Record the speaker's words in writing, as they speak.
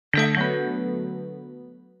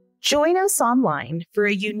Join us online for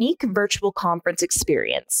a unique virtual conference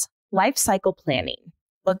experience, Life Cycle Planning,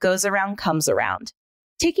 What Goes Around Comes Around,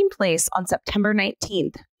 taking place on September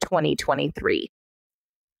 19th, 2023.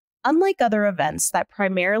 Unlike other events that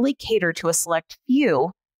primarily cater to a select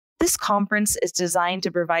few, this conference is designed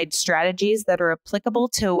to provide strategies that are applicable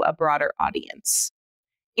to a broader audience.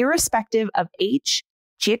 Irrespective of age,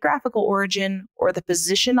 geographical origin, or the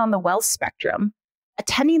position on the wealth spectrum,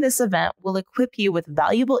 attending this event will equip you with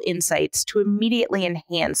valuable insights to immediately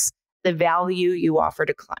enhance the value you offer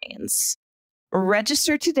to clients.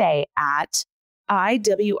 Register today at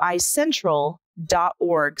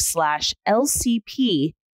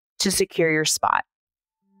iwicentral.org/LCP to secure your spot.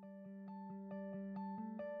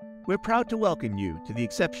 We're proud to welcome you to the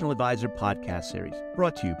Exceptional Advisor podcast series,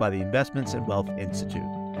 brought to you by the Investments and Wealth Institute.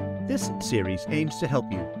 This series aims to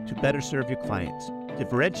help you to better serve your clients,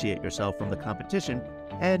 differentiate yourself from the competition,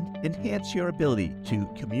 and enhance your ability to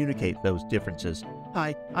communicate those differences.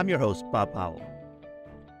 Hi, I'm your host, Bob Powell.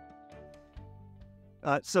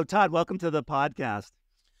 So Todd, welcome to the podcast.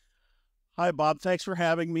 Hi, Bob. Thanks for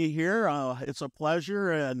having me here. It's a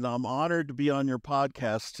pleasure, and I'm honored to be on your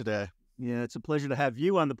podcast today. Yeah, it's a pleasure to have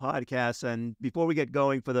you on the podcast. And before we get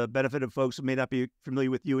going, for the benefit of folks who may not be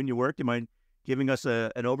familiar with you and your work, do you mind giving us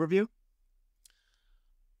an overview?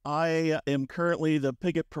 I am currently the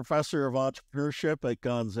Piggott Professor of Entrepreneurship at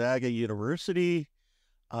Gonzaga University,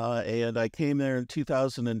 and I came there in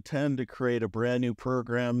 2010 to create a brand new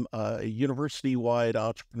program, a university-wide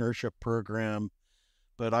entrepreneurship program.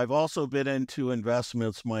 But I've also been into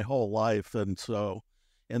investments my whole life, and so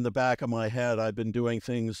in the back of my head, I've been doing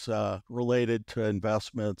things related to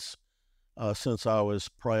investments since I was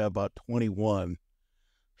probably about 21.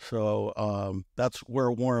 So that's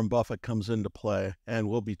where Warren Buffett comes into play, and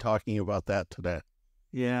we'll be talking about that today.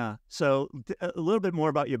 Yeah. So a little bit more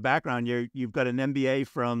about your background. You've got an MBA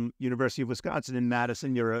from University of Wisconsin in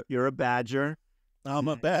Madison. You're a Badger. I'm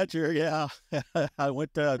a Badger, yeah. I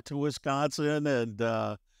went to Wisconsin and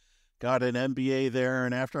got an MBA there.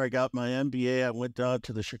 And after I got my MBA, I went down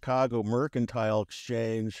to the Chicago Mercantile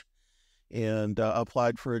Exchange and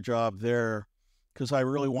applied for a job there because I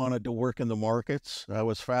really wanted to work in the markets. I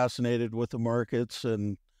was fascinated with the markets,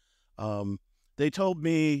 and they told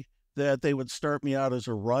me that they would start me out as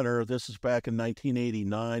a runner. This is back in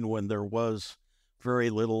 1989 when there was very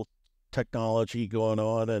little technology going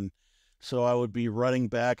on, and so I would be running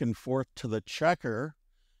back and forth to the checker,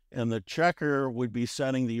 and the checker would be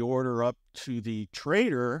sending the order up to the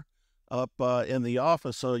trader up in the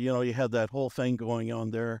office. So, you had that whole thing going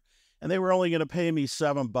on there. And they were only going to pay me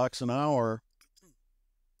 $7 an hour.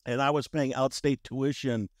 And I was paying outstate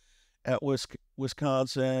tuition at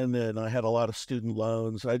Wisconsin, and I had a lot of student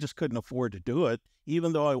loans. I just couldn't afford to do it.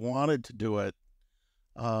 Even though I wanted to do it,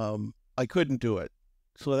 I couldn't do it.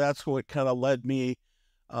 So that's what kind of led me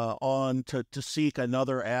on to seek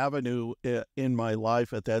another avenue in my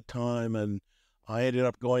life at that time. And I ended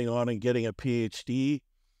up going on and getting a PhD,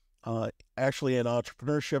 actually in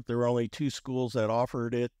entrepreneurship. There were only 2 schools that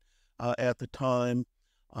offered it at the time.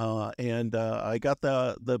 And I got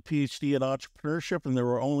the PhD in entrepreneurship, and there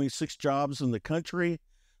were only 6 jobs in the country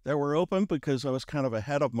that were open because I was kind of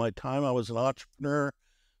ahead of my time. I was an entrepreneur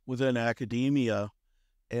within academia,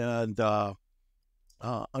 and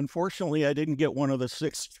unfortunately, I didn't get one of the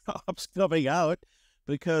 6 jobs coming out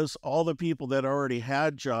because all the people that already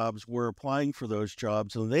had jobs were applying for those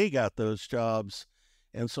jobs, and they got those jobs.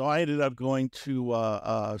 And so I ended up going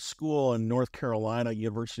to school in North Carolina,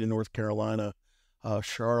 University of North Carolina,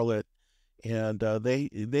 Charlotte, and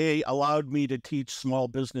they allowed me to teach small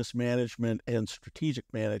business management and strategic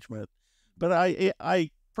management. But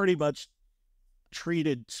I pretty much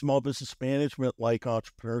treated small business management like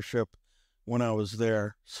entrepreneurship when I was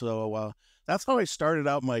there. So that's how I started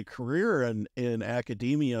out my career in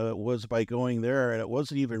academia, was by going there. And it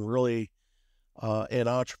wasn't even really an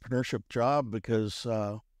entrepreneurship job because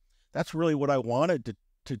that's really what I wanted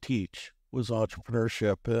to teach, was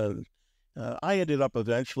entrepreneurship. And I ended up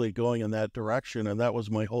eventually going in that direction, and that was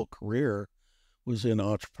my whole career, was in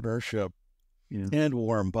entrepreneurship and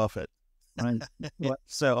Warren Buffett. Right.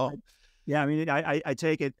 So... Yeah, I mean, I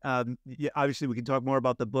take it, obviously we can talk more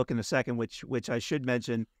about the book in a second, which I should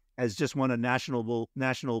mention has just won a National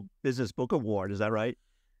Business Book Award. Is that right?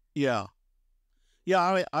 Yeah.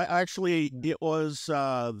 Yeah, I actually, it was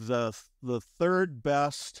the 3rd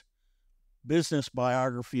best business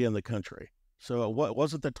biography in the country. So it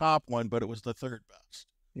wasn't the top one, but it was the 3rd best.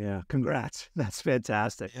 Yeah, congrats. That's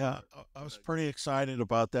fantastic. Yeah, I was pretty excited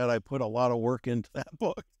about that. I put a lot of work into that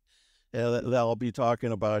book. That I'll be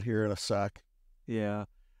talking about here in a sec. Yeah.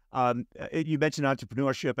 You mentioned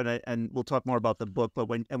entrepreneurship, and we'll talk more about the book. But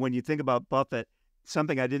when you think about Buffett,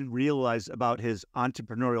 something I didn't realize about his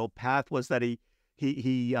entrepreneurial path was that he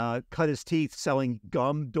cut his teeth selling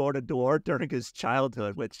gum door to door during his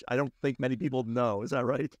childhood, which I don't think many people know. Is that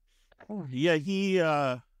right?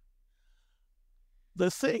 Yeah,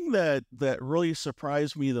 the thing that really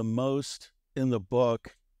surprised me the most in the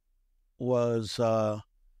book was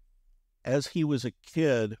as he was a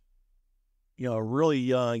kid, really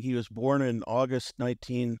young. He was born in August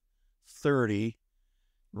 1930,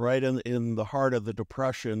 right in the heart of the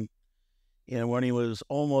Depression. And when he was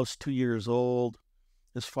almost 2 years old,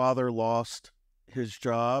 his father lost his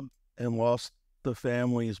job and lost the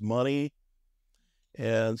family's money.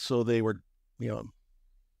 And so they were, they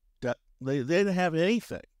didn't have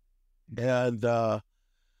anything. And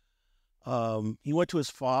he went to his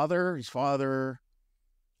father. His father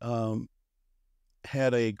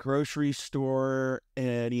had a grocery store,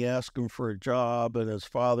 and he asked him for a job. And his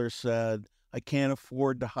father said, "I can't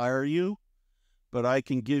afford to hire you, but I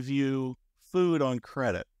can give you food on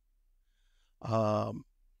credit."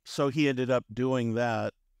 So he ended up doing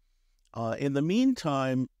that. In the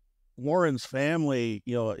meantime, Warren's family,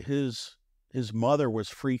 his mother was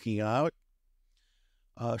freaking out.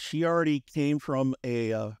 She already came from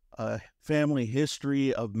a family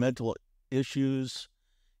history of mental issues,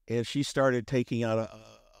 and she started taking out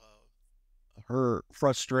her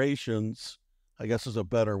frustrations, I guess is a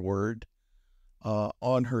better word,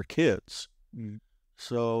 on her kids. Mm.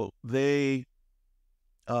 So they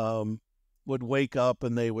would wake up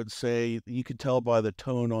and they would say, you could tell by the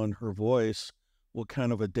tone on her voice what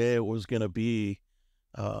kind of a day it was going to be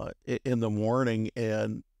in the morning.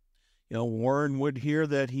 And, Warren would hear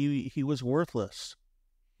that he was worthless,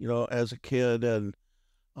 as a kid.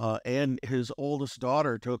 And his oldest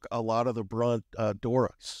daughter took a lot of the brunt,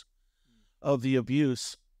 Doris, of the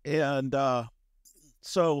abuse. And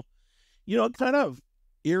so, it kind of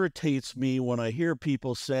irritates me when I hear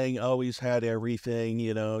people saying, "Oh, he's had everything,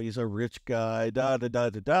 he's a rich guy, da, da, da,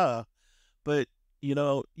 da, da." But, you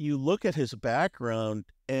look at his background,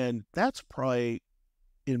 and that's probably,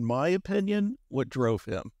 in my opinion, what drove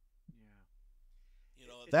him. Yeah.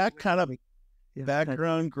 That kind of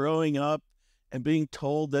background, growing up and being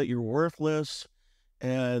told that you're worthless,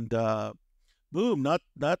 and boom,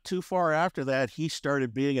 not too far after that, he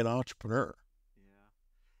started being an entrepreneur.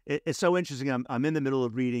 It's so interesting. I'm in the middle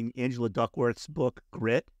of reading Angela Duckworth's book,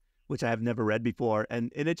 Grit, which I have never read before.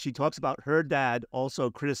 And in it, she talks about her dad also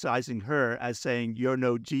criticizing her as saying, "You're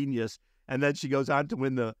no genius." And then she goes on to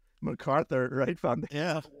win the MacArthur, right?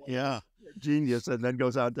 Yeah. Genius. And then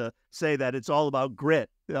goes on to say that it's all about grit,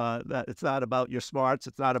 that it's not about your smarts.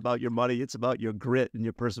 It's not about your money. It's about your grit and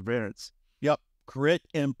your perseverance. Yep. Grit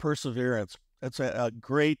and perseverance. That's a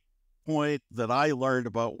great point that I learned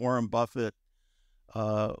about Warren Buffett.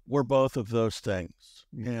 Were both of those things.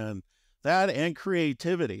 And that and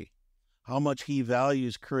creativity, how much he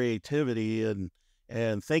values creativity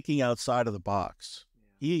and thinking outside of the box.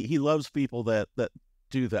 Yeah. He loves people that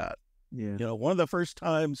do that. Yeah. One of the first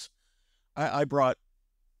times I brought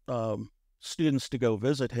students to go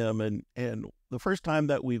visit him, and the first time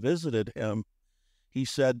that we visited him, he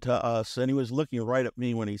said to us, and he was looking right at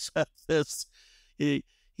me when he said this, he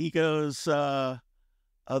goes, the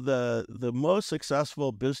most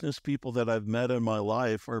successful business people that I've met in my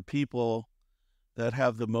life are people that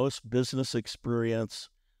have the most business experience,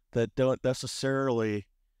 that don't necessarily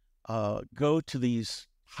go to these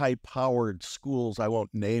high-powered schools. I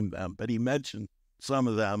won't name them, but he mentioned some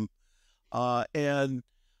of them. But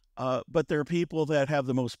they're people that have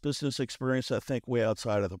the most business experience that think way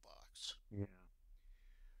outside of the box. Yeah.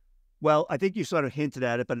 Well, I think you sort of hinted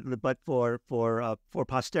at it, but for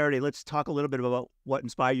posterity, let's talk a little bit about what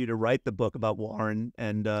inspired you to write the book about Warren,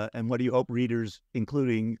 and what do you hope readers,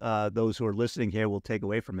 including those who are listening here, will take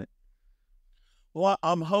away from it? Well,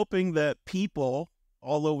 I'm hoping that people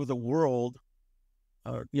all over the world,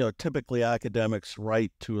 typically academics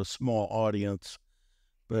write to a small audience,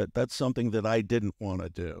 but that's something that I didn't want to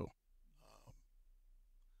do.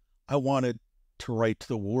 I wanted to write to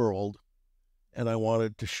the world, and I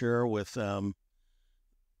wanted to share with them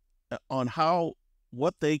on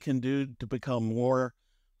what they can do to become more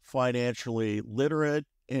financially literate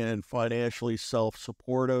and financially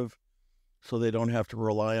self-supportive, so they don't have to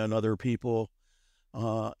rely on other people,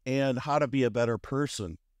 and how to be a better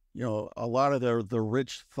person. A lot of the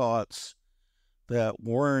rich thoughts that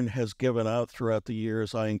Warren has given out throughout the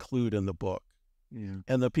years, I include in the book. Yeah.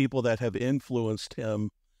 And the people that have influenced him,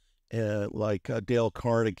 like Dale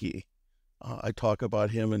Carnegie. I talk about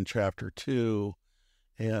him in chapter 2,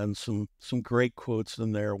 and some great quotes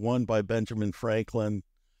in there. One by Benjamin Franklin,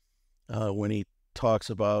 when he talks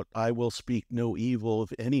about, I will speak no evil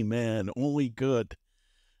of any man, only good,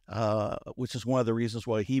 which is one of the reasons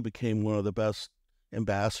why he became one of the best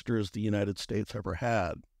ambassadors the United States ever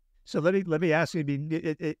had. So let me ask you, I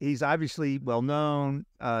mean, he's obviously well known.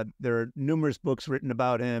 There are numerous books written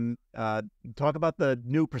about him. Talk about the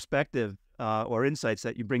new perspective or insights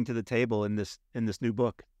that you bring to the table in this new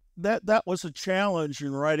book. That was a challenge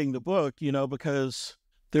in writing the book, because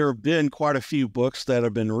there have been quite a few books that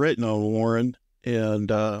have been written on Warren,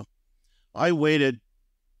 and I waited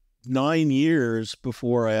 9 years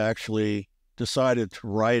before I actually decided to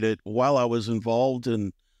write it, while I was involved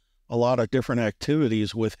in a lot of different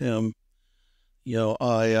activities with him.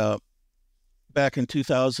 I back in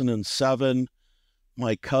 2007,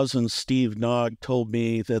 my cousin Steve Nog told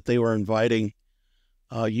me that they were inviting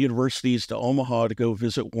universities to Omaha to go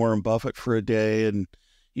visit Warren Buffett for a day, and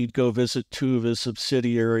you'd go visit 2 of his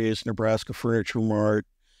subsidiaries, Nebraska Furniture Mart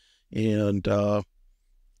and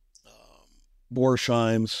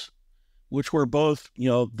Borsheim's, which were both,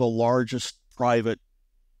 the largest private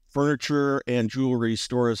furniture and jewelry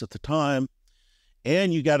stores at the time.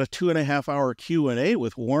 And you got a 2.5-hour Q&A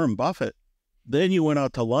with Warren Buffett. Then you went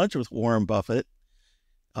out to lunch with Warren Buffett,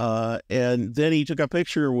 and then he took a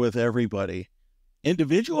picture with everybody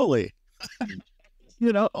individually,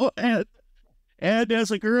 and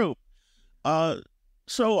as a group.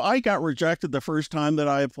 So I got rejected the first time that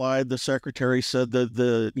I applied. The secretary said that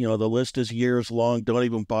the list is years long. Don't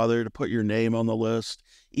even bother to put your name on the list.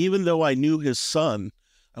 Even though I knew his son,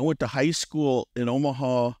 I went to high school in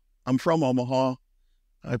Omaha. I'm from Omaha.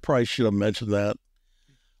 I probably should have mentioned that.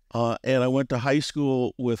 And I went to high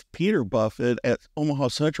school with Peter Buffett at Omaha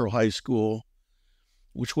Central High School,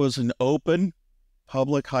 which was an open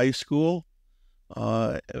public high school.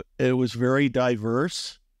 It was very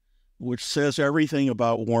diverse, which says everything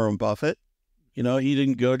about Warren Buffett. He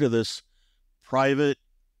didn't go to this private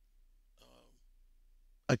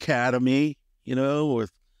academy,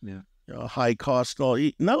 with high cost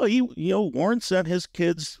and all. Warren sent his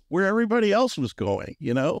kids where everybody else was going,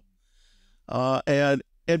 and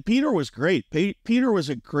Peter was great. Peter was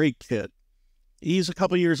a great kid. He's a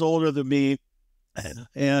couple years older than me,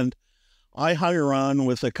 and I hung around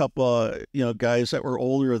with a couple of, guys that were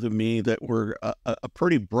older than me that were a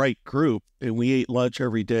pretty bright group, and we ate lunch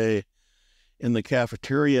every day in the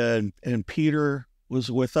cafeteria, and Peter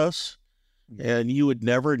was with us, and you would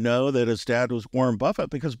never know that his dad was Warren Buffett,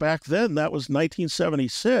 because back then, that was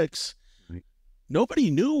 1976. Right.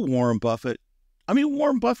 Nobody knew Warren Buffett. I mean,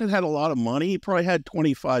 Warren Buffett had a lot of money. He probably had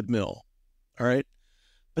 25 mil, all right?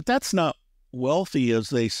 But that's not wealthy, as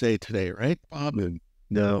they say today, right, Bob?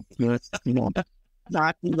 No,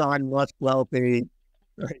 not much wealthy.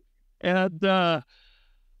 Right. And,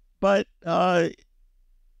 but,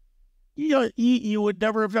 you would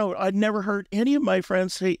never have known. I'd never heard any of my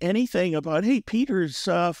friends say anything about, hey, Peter's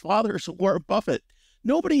father's Warren Buffett.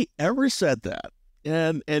 Nobody ever said that.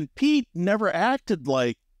 And Pete never acted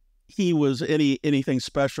like he was anything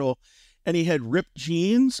special. And he had ripped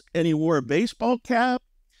jeans, and he wore a baseball cap,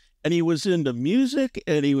 and he was into music,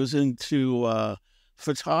 and he was into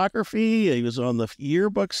photography. He was on the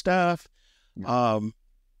yearbook staff. But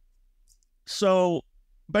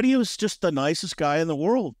he was just the nicest guy in the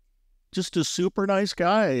world, just a super nice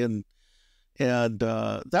guy. And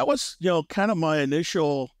that was, kind of my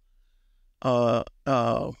initial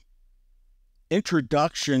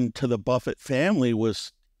introduction to the Buffett family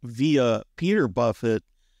was via Peter Buffett.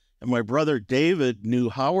 And my brother David knew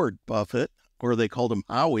Howard Buffett, or they called him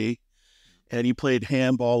Howie, and he played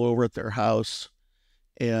handball over at their house.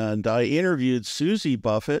 And I interviewed Susie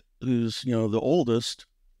Buffett, who's, the oldest,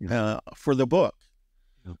 for the book.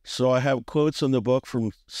 Yep. So I have quotes in the book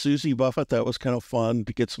from Susie Buffett. That was kind of fun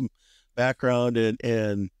to get some background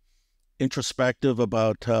and introspective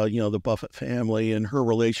about, the Buffett family and her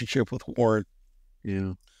relationship with Warren.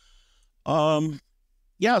 Yeah.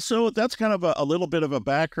 So that's kind of a little bit of a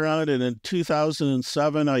background. And in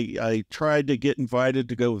 2007, I tried to get invited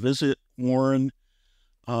to go visit Warren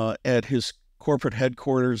at his corporate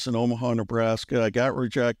headquarters in Omaha, Nebraska. I got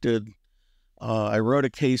rejected. I wrote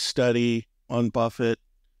a case study on Buffett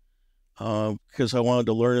because I wanted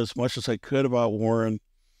to learn as much as I could about Warren.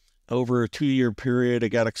 Over a 2-year period, I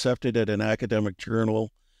got accepted at an academic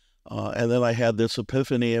journal. And then I had this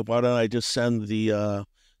epiphany of, why don't I just send the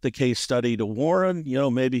case study to Warren?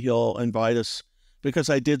 Maybe he'll invite us,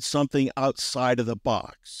 because I did something outside of the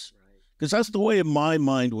box. Because that's the way my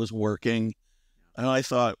mind was working. And I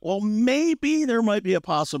thought, well, maybe there might be a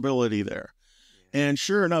possibility there. Yeah. And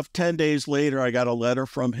sure enough, 10 days later, I got a letter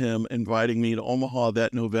from him inviting me to Omaha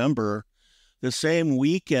that November, the same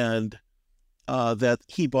weekend that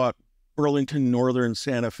he bought Burlington Northern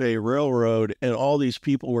Santa Fe Railroad, and all these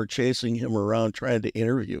people were chasing him around trying to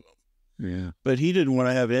interview him. Yeah. But he didn't want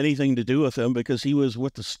to have anything to do with them because he was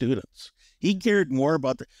with the students. He cared more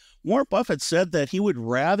about Warren Buffett said that he would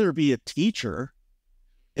rather be a teacher.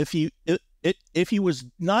 If he was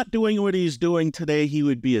not doing what he's doing today, he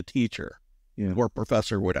would be a teacher, or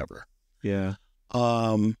professor, whatever. Yeah.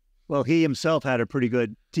 Well, he himself had a pretty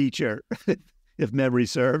good teacher, if memory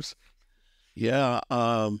serves. Yeah.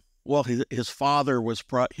 Well, his father was.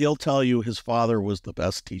 He'll tell you his father was the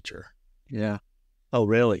best teacher. Yeah. Oh,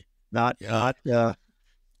 really? Not.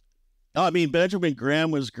 I mean, Benjamin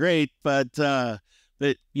Graham was great, but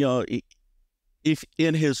if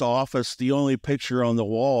in his office the only picture on the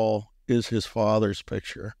wall is his father's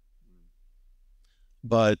picture,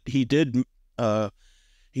 but he did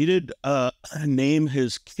name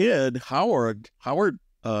his kid Howard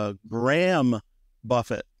Graham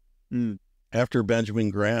Buffett after Benjamin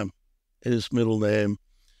Graham, his middle name.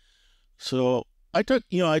 So I took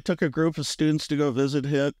a group of students to go visit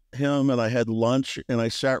him, and I had lunch, and I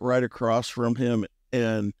sat right across from him,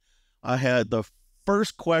 and I had the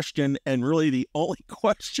first question and really the only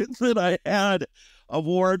question that I had of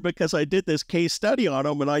Warren, because I did this case study on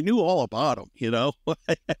him and I knew all about him,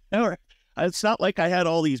 It's not like I had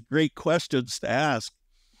all these great questions to ask.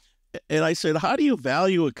 And I said, how do you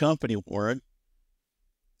value a company, Warren?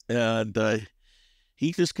 And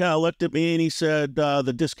he just kind of looked at me and he said,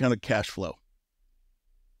 the discounted cash flow.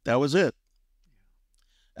 That was it.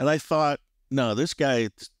 And I thought, no, there's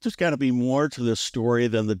got to be more to this story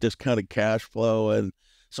than the discounted cash flow. And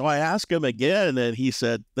so I asked him again, and he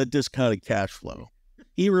said, the discounted cash flow.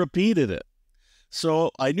 He repeated it.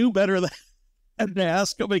 So I knew better than to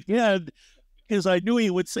ask him again, because I knew he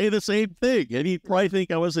would say the same thing, and he'd probably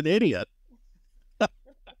think I was an idiot.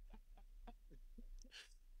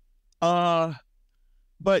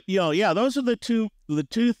 But those are the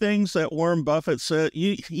two things that Warren Buffett said.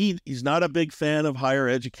 He's not a big fan of higher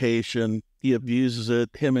education. He abuses it.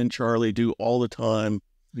 Him and Charlie do all the time.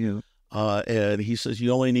 Yeah. And he says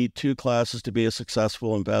you only need 2 classes to be a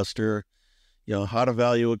successful investor. How to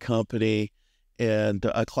value a company, and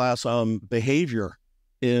a class on behavior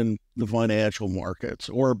in the financial markets,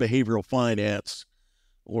 or behavioral finance,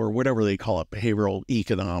 or whatever they call it, behavioral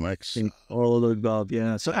economics. All of the above,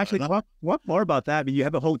 yeah. So actually, what more about that? I mean, you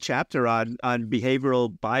have a whole chapter on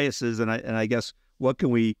behavioral biases, and I guess what can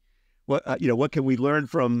we learn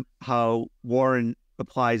from how Warren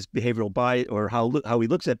applies behavioral bias, or how he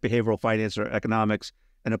looks at behavioral finance or economics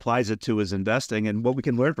and applies it to his investing, and what we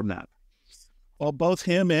can learn from that? Well, both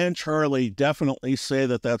him and Charlie definitely say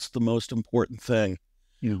that that's the most important thing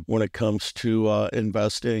when it comes to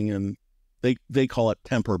investing, and they call it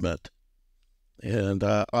temperament, and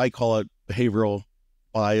I call it behavioral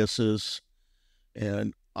biases.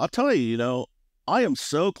 And I'll tell you, I am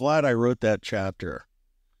so glad I wrote that chapter.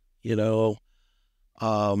 It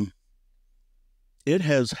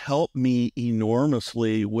has helped me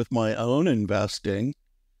enormously with my own investing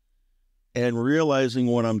and realizing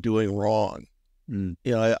when I'm doing wrong.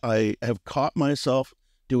 I have caught myself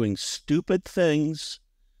doing stupid things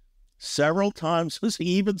several times,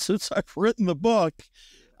 even since I've written the book.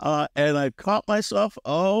 And I've caught myself,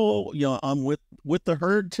 I'm with the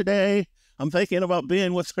herd today. I'm thinking about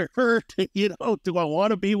being with the herd. Do I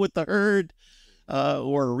want to be with the herd?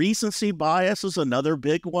 Or recency bias is another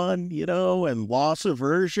big one, and loss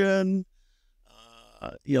aversion.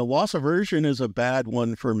 Loss aversion is a bad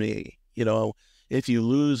one for me. If you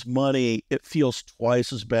lose money, it feels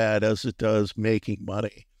twice as bad as it does making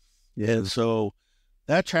money. And so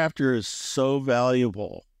that chapter is so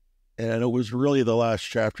valuable. And it was really the last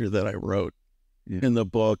chapter that I wrote in the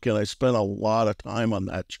book. And I spent a lot of time on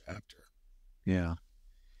that chapter. Yeah.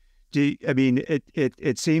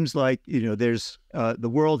 It seems like, there's the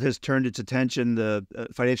world has turned its attention. The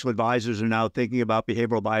financial advisors are now thinking about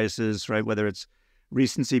behavioral biases, right? Whether it's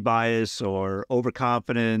recency bias or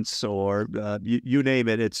overconfidence or you name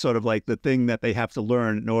it. It's sort of like the thing that they have to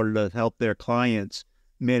learn in order to help their clients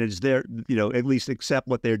manage their, at least accept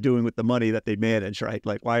what they're doing with the money that they manage, right?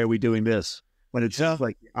 Like, why are we doing this when it's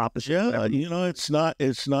like the opposite? Yeah, it's not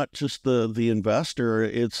just the investor,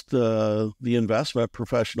 it's the investment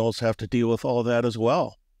professionals have to deal with all that as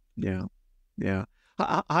well. Yeah. Yeah.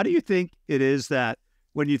 How do you think it is that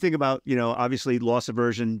when you think about, obviously loss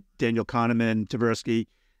aversion, Daniel Kahneman, Tversky,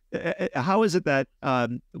 how is it that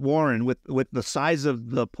Warren, with the size of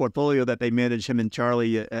the portfolio that they manage, him and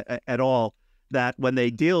Charlie at all, that when they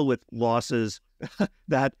deal with losses,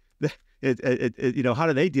 that how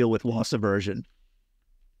do they deal with loss aversion?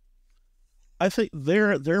 I think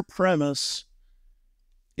their premise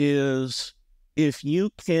is if you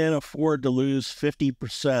can afford to lose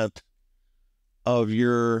 50% of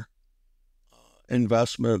your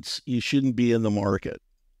investments, you shouldn't be in the market.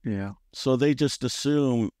 Yeah. So they just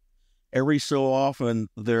assume every so often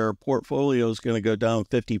their portfolio is going to go down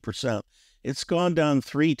 50%. It's gone down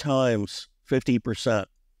 3 times 50%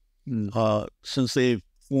 since they've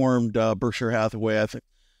formed Berkshire Hathaway. I think,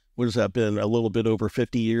 what has that been? A little bit over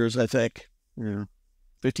 50 years, I think. Yeah.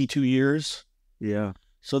 52 years. Yeah.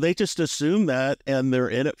 So they just assume that, and they're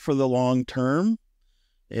in it for the long term.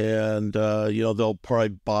 And, they'll probably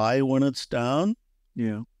buy when it's down.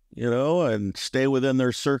 Yeah. And stay within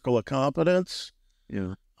their circle of competence.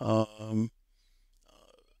 Yeah.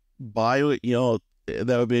 Buy, that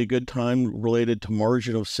would be a good time related to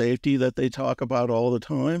margin of safety that they talk about all the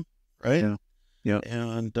time, right? Yeah. Yeah.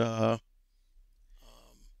 And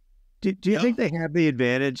do you think they have the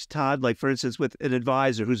advantage, Todd? Like, for instance, with an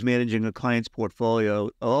advisor who's managing a client's portfolio,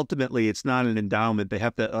 ultimately it's not an endowment. They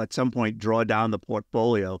have to at some point draw down the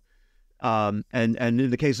portfolio. And in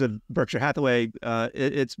the case of Berkshire Hathaway,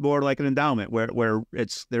 it's more like an endowment where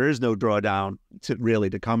there is no drawdown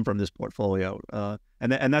to come from this portfolio,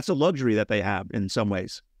 and that's a luxury that they have in some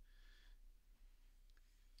ways.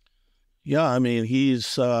 Yeah, I mean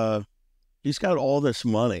he's got all this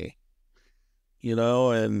money,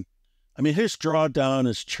 and I mean his drawdown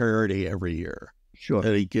is charity every year, sure,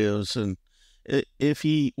 that he gives, and if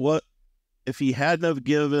he hadn't have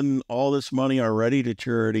given all this money already to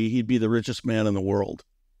charity, he'd be the richest man in the world.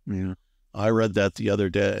 Yeah. I read that the other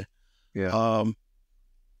day. Yeah.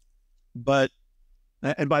 But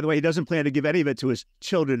and by the way, he doesn't plan to give any of it to his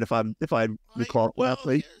children, if I recall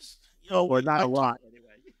correctly. Or not a lot anyway.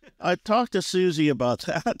 I talked to Susie about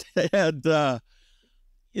that,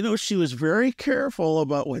 and she was very careful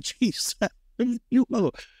about what she said.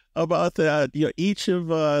 About that. Each of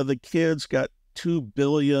the kids got $2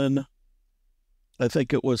 billion. I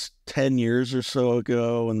think it was 10 years or so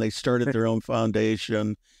ago, and they started their own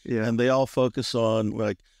foundation. Yeah. And they all focus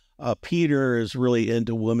on, Peter is really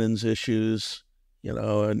into women's issues,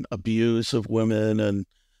 and abuse of women and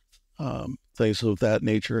things of that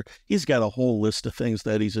nature. He's got a whole list of things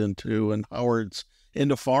that he's into, and Howard's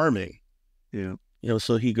into farming. Yeah.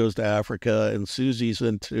 So he goes to Africa, and Susie's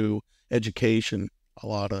into education, a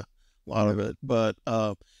lot of it. But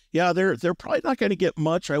they're probably not going to get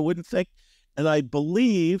much, I wouldn't think. And I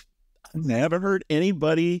believe, I haven't heard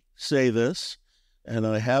anybody say this, and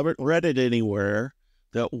I haven't read it anywhere,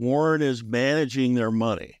 that Warren is managing their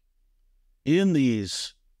money in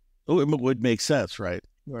these. Oh, it would make sense, right?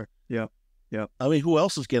 Sure. Yeah. Yeah. I mean, who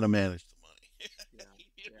else is going to manage the money?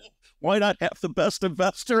 Why not have the best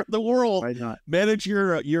investor in the world Why not manage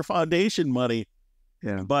your foundation money?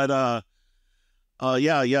 Yeah. But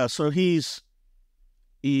so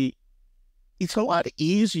it's a lot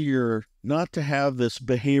easier not to have this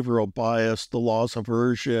behavioral bias, the laws of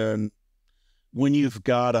aversion, when you've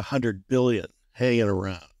got $100 billion hanging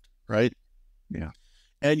around, right? Yeah.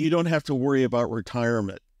 And you don't have to worry about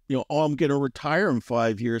retirement. I'm going to retire in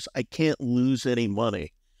 5 years. I can't lose any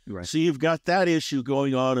money. Right. So you've got that issue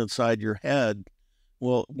going on inside your head.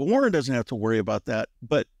 Well, Warren doesn't have to worry about that,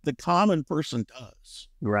 but the common person does.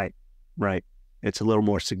 Right. Right. It's a little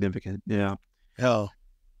more significant. Yeah. Hell.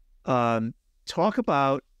 Talk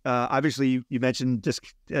about, obviously you mentioned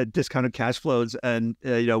discounted cash flows, and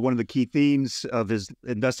one of the key themes of his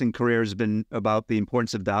investing career has been about the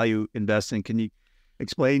importance of value investing. Can you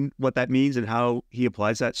explain what that means and how he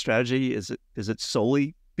applies that strategy? Is it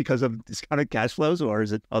solely because of discounted cash flows, or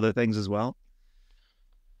is it other things as well?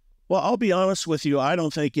 Well, I'll be honest with you. I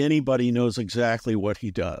don't think anybody knows exactly what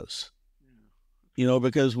he does.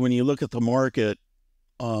 Because when you look at the market,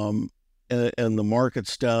 and the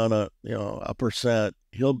market's down a 1%,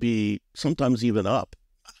 he'll be sometimes even up.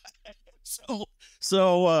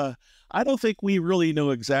 So I don't think we really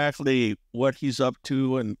know exactly what he's up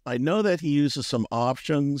to, and I know that he uses some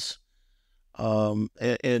options. And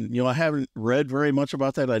I haven't read very much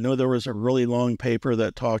about that. I know there was a really long paper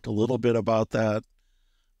that talked a little bit about that.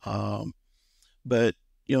 But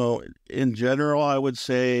in general, I would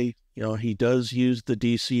say he does use the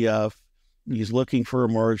DCF. He's looking for a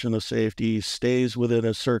margin of safety. He stays within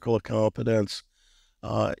a circle of competence.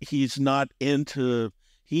 He's not into.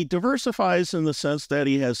 He diversifies in the sense that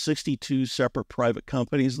he has 62 separate private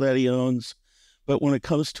companies that he owns. But when it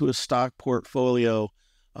comes to a stock portfolio,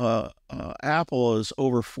 Apple is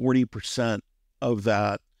over 40% of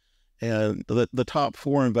that. And the top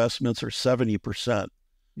 4 investments are 70%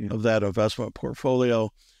 of that investment portfolio.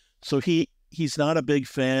 So he's not a big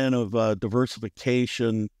fan of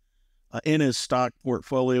diversification in his stock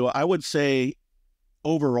portfolio. I would say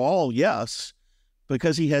overall, yes,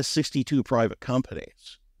 because he has 62 private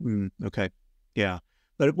companies. Okay. Yeah.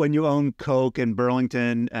 But when you own Coke and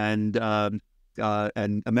Burlington and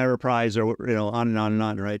Ameriprise, or on and on and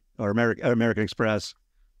on, right? Or American Express,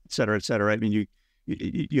 et cetera. I mean,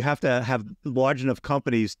 you have to have large enough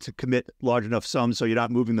companies to commit large enough sums so you're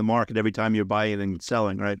not moving the market every time you're buying and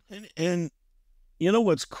selling, right? And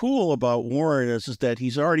what's cool about Warren is that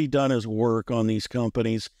he's already done his work on these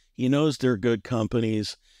companies. He knows they're good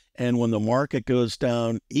companies. And when the market goes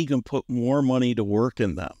down, he can put more money to work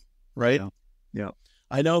in them, right? Yeah.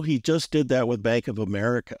 I know he just did that with Bank of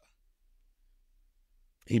America.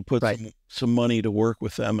 He put some money to work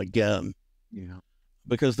with them again. Yeah.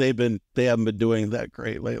 Because they haven't been doing that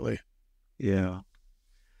great lately. Yeah.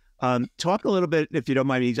 Talk a little bit, if you don't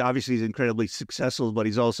mind. He's incredibly successful, but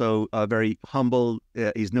he's also very humble.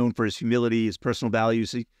 He's known for his humility, his personal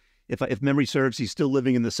values. If memory serves, he's still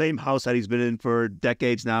living in the same house that he's been in for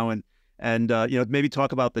decades now. And maybe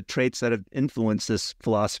talk about the traits that have influenced this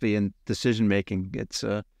philosophy and decision making. It's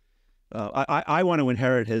I want to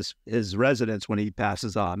inherit his residence when he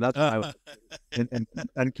passes on. That's and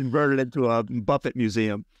convert it into a Buffett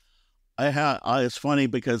museum. It's funny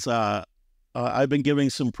because I've been giving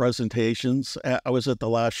some presentations. I was at the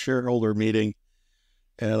last shareholder meeting,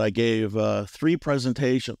 and I gave 3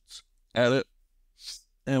 presentations at it.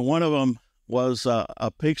 And one of them was a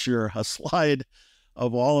slide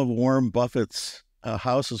of all of Warren Buffett's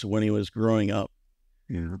houses when he was growing up.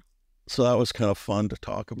 Yeah. So that was kind of fun to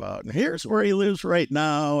talk about. And here's where he lives right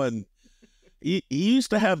now. And he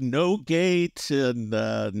used to have no gate, and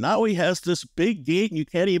now he has this big gate and you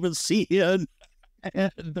can't even see in.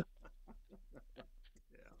 And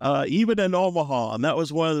even in Omaha, and that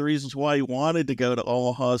was one of the reasons why he wanted to go to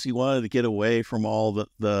Omaha, is he wanted to get away from all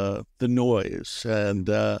the noise. And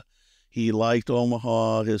he liked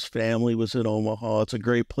Omaha. His family was in Omaha. It's a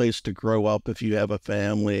great place to grow up if you have a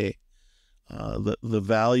family. The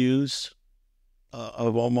values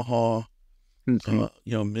of Omaha,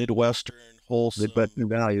 Midwestern, wholesome, Midwestern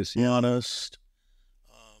values, honest,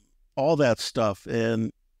 all that stuff.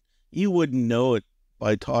 And you wouldn't know it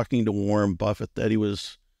by talking to Warren Buffett that he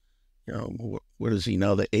was, what is he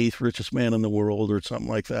now, the 8th richest man in the world or something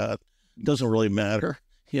like that. It doesn't really matter,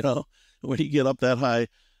 when you get up that high.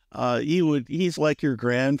 He's like your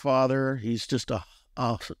grandfather. He's just a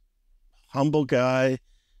humble guy.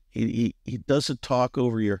 He doesn't talk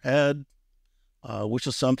over your head, which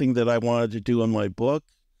is something that I wanted to do in my book.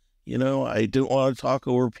 I didn't want to talk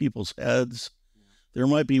over people's heads. There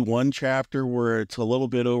might be one chapter where it's a little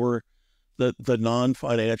bit over the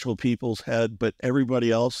non-financial people's head, but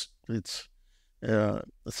everybody else, it's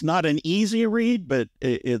not an easy read, but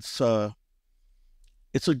it's a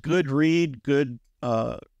good read, good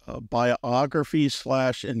biography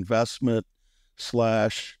 / investment /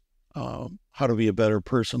 how to be a better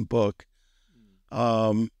person book.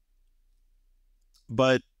 But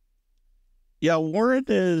yeah, Warren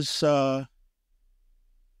is, I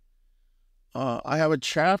have a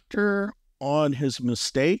chapter on his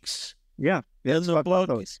mistakes. Yeah. In the book.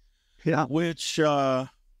 Yeah. Which, there's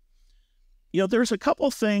a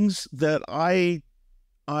couple things that I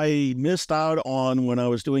missed out on when I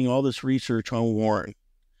was doing all this research on Warren.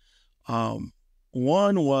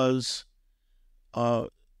 One was,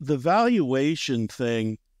 the valuation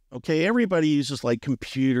thing. Okay, everybody uses like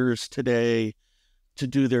computers today to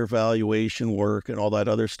do their valuation work and all that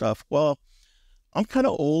other stuff. Well, I'm kind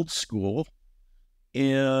of old school,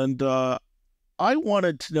 and I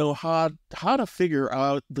wanted to know how to figure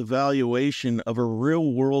out the valuation of a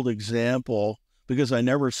real world example, because I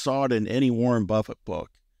never saw it in any Warren Buffett book.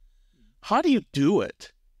 How do you do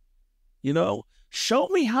it? Show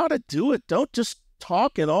me how to do it. Don't just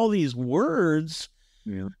talk in all these words.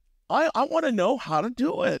 Yeah. I want to know how to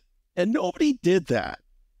do it. And nobody did that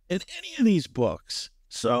in any of these books.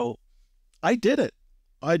 So I did it.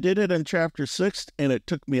 I did it in chapter 6, and it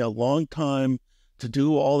took me a long time to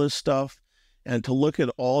do all this stuff and to look at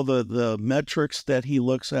all the metrics that he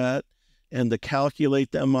looks at and to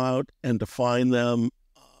calculate them out and to find them,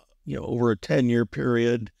 over a 10-year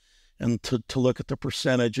period, and to look at the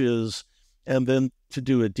percentages, and then to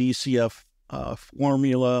do a DCF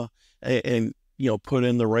formula and put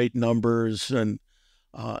in the right numbers. And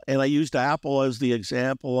I used Apple as the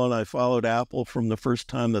example, and I followed Apple from the first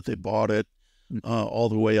time that they bought it all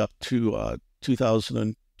the way up to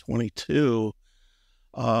 2022.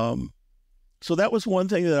 So that was one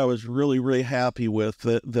thing that I was really, really happy with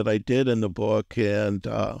that I did in the book. And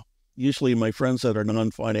usually my friends that are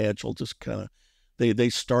non-financial just kind of, they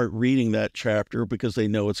start reading that chapter because they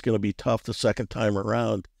know it's going to be tough the second time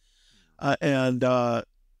around.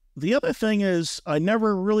 the other thing is I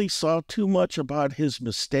never really saw too much about his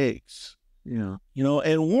mistakes. Yeah.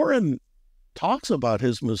 And Warren talks about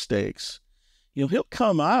his mistakes. He'll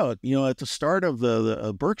come out, at the start of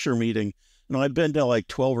the Berkshire meeting. I've been to like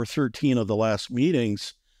 12 or 13 of the last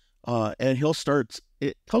meetings, and he'll start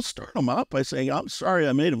them out by saying, "I'm sorry,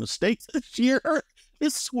 I made a mistake this year.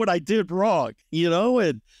 This is what I did wrong,"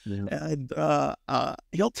 and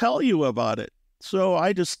he'll tell you about it. So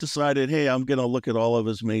I just decided, hey, I'm going to look at all of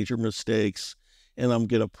his major mistakes, and I'm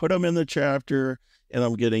going to put them in the chapter, and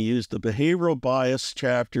I'm going to use the behavioral bias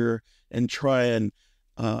chapter and try and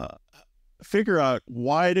figure out,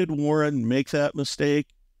 why did Warren make that mistake?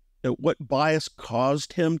 What bias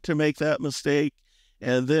caused him to make that mistake?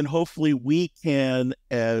 And then hopefully we can,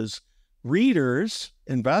 as readers,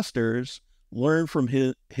 investors, learn from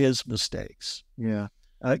his mistakes. Yeah.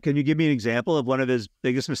 Can you give me an example of one of his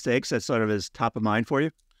biggest mistakes that sort of is top of mind for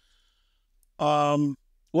you?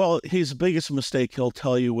 Well, his biggest mistake, he'll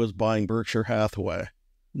tell you, was buying Berkshire Hathaway.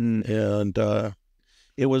 And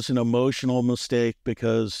it was an emotional mistake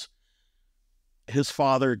because his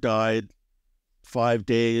father died 5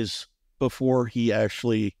 days before he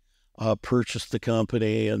actually purchased the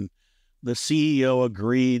company, and the CEO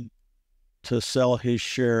agreed to sell his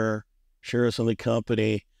shares in the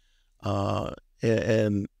company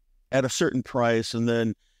and at a certain price, and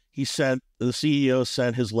then the CEO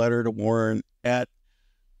sent his letter to Warren at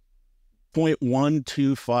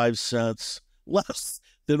 0.125 cents less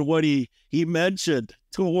than what he mentioned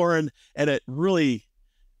to Warren, and it really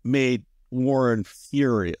made Warren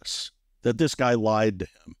furious that this guy lied to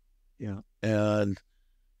him. Yeah. And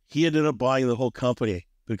he ended up buying the whole company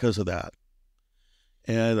because of that.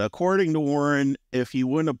 And according to Warren, if he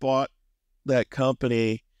wouldn't have bought that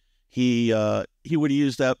company, he would have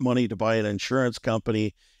used that money to buy an insurance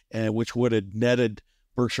company, and which would have netted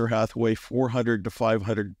Berkshire Hathaway $400 to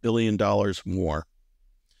 $500 billion more.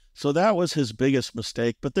 So that was his biggest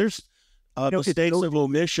mistake. But there's mistakes of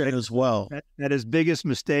omission as well. That his biggest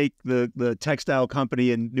mistake, the textile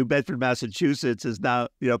company in New Bedford, Massachusetts, is now,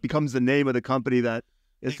 becomes the name of the company that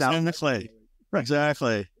is now.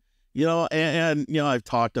 Exactly. And I've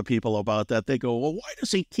talked to people about that. They go, well, why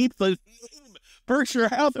does he keep the name Berkshire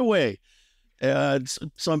Hathaway? And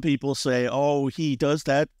some people say, oh, he does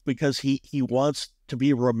that because he wants to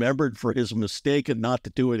be remembered for his mistake and not to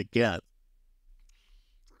do it again.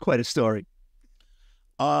 Quite a story.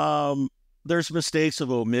 There's mistakes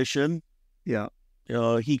of omission. Yeah.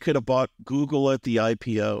 He could have bought Google at the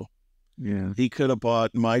IPO. Yeah. He could have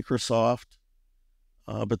bought Microsoft.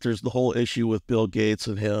 But there's the whole issue with Bill Gates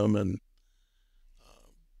and him, and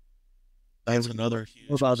that's another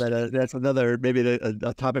huge about that. That's another, maybe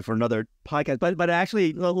a topic for another podcast. But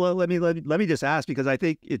actually, let me just ask, because I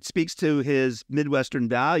think it speaks to his Midwestern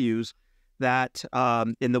values that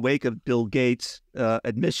in the wake of Bill Gates'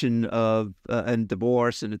 admission of and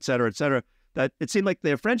divorce and et cetera, that it seemed like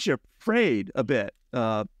their friendship frayed a bit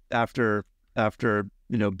after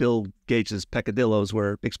Bill Gates' peccadillos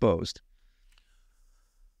were exposed.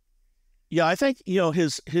 Yeah, I think,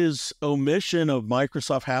 his omission of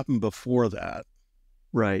Microsoft happened before that.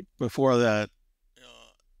 Right. Before that.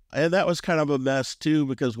 And that was kind of a mess, too,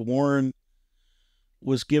 because Warren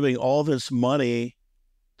was giving all this money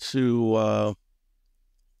to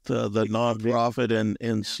the nonprofit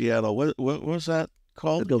in Seattle. What was that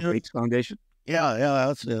called? The Bill Gates Foundation? Yeah,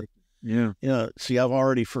 that's it. Yeah. Yeah. See, I've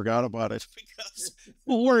already forgot about it because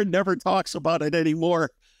Warren never talks about it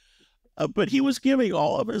anymore. But he was giving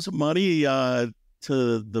all of his money to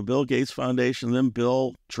the Bill Gates Foundation. Then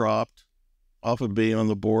Bill dropped off of being on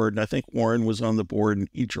the board, and I think Warren was on the board, and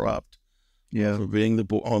he dropped off of being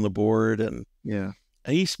on the board. And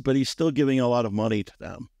he's still giving a lot of money to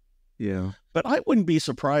them. Yeah. But I wouldn't be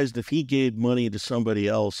surprised if he gave money to somebody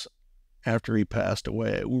else after he passed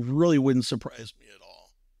away. It really wouldn't surprise me at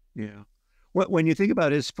all. Yeah. When you think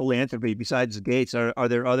about his philanthropy, besides Gates, are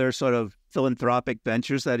there other sort of philanthropic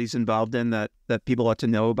ventures that he's involved in that people ought to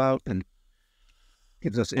know about and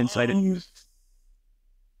gives us insight into?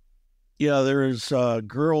 Yeah, there's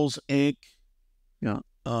Girls Inc. Yeah.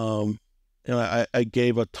 I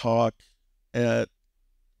gave a talk at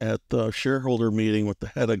the shareholder meeting with the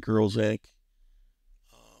head of Girls Inc.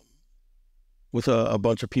 With a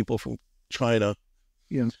bunch of people from China.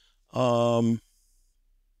 Yeah.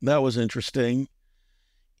 That was interesting.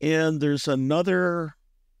 And there's another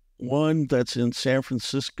one that's in San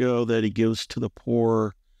Francisco that he gives to the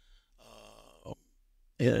poor.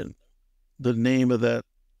 And the name of that,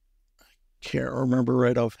 I can't remember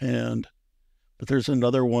right offhand. But there's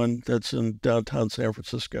another one that's in downtown San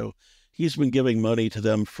Francisco. He's been giving money to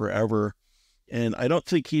them forever. and I don't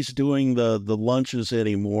think he's doing the lunches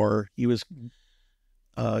anymore. He was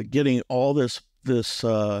getting all this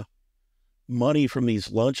money from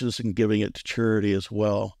these lunches and giving it to charity as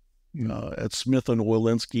well. At Smith and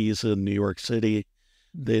Wolinski's in New York City,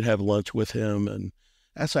 they'd have lunch with him, and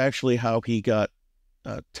that's actually how he got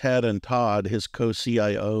Ted and Todd, his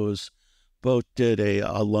co-CIOs, both did a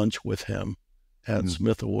lunch with him at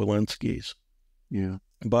Smith and Wolinski's. Yeah.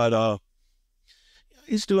 But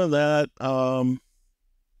he's doing that.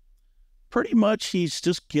 Pretty much he's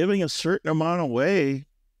just giving a certain amount away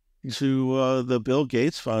to the Bill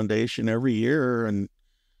Gates Foundation every year, and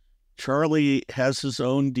Charlie has his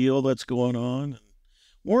own deal that's going on.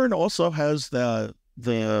 Warren also has the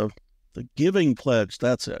giving pledge.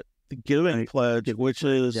 That's it. The giving pledge, which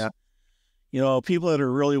is, people that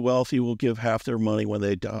are really wealthy will give half their money when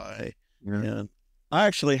they die. Yeah. And I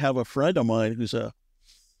actually have a friend of mine who's a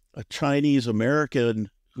Chinese American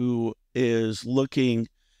who is looking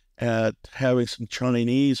at having some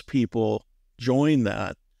Chinese people join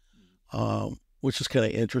that, which is kind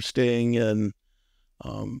of interesting. And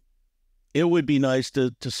it would be nice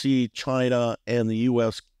to see China and the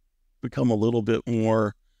U.S. become a little bit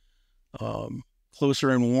more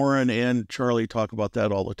closer. And Warren and Charlie talk about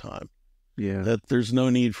that all the time. Yeah. That there's no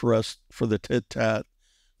need for us for the tit-tat.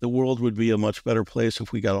 The world would be a much better place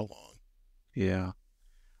if we got along. Yeah.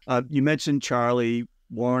 You mentioned Charlie.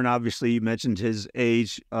 Warren, obviously, you mentioned his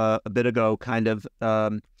age a bit ago, kind of.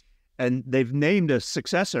 And they've named a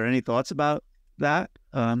successor. Any thoughts about that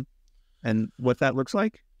and what that looks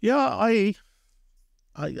like? Yeah,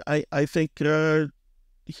 I think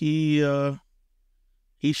he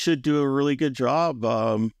should do a really good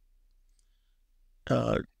job.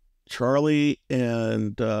 Charlie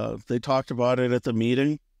and they talked about it at the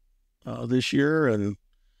meeting this year, and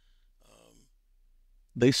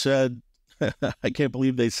they said, I can't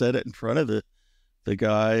believe they said it in front of the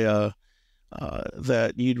guy,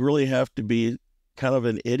 that you'd really have to be kind of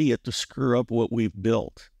an idiot to screw up what we've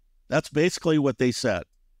built. That's basically what they said.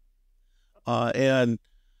 And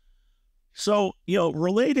so,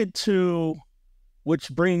 related to, which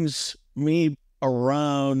brings me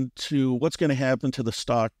around to what's going to happen to the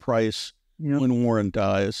stock price when Warren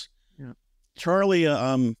dies. Yeah. Charlie,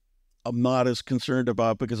 I'm not as concerned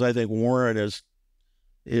about, because I think Warren is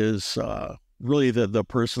really the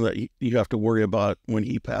person that you have to worry about when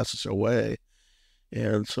he passes away.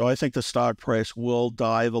 And so I think the stock price will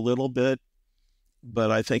dive a little bit, but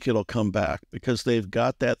I think it'll come back because they've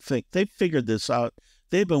got that thing. They've figured this out.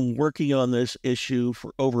 They've been working on this issue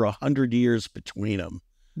for over 100 years between them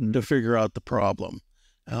to figure out the problem.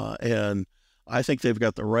 And I think they've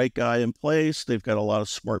got the right guy in place. They've got a lot of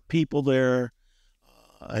smart people there.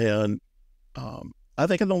 And I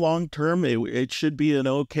think in the long term, it should be an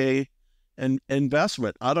okay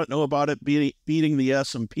investment. I don't know about it beating the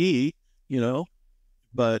S&P,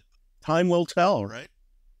 but time will tell, right?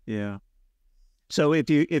 Yeah. So if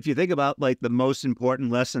you think about like the most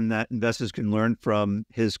important lesson that investors can learn from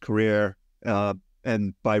his career,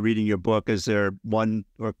 and by reading your book, is there one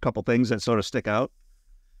or a couple things that sort of stick out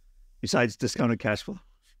besides discounted cash flow?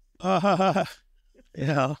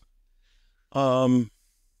 Yeah.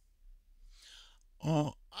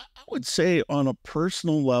 I would say on a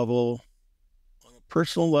personal level,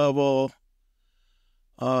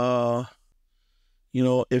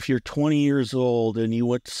 if you're 20 years old and you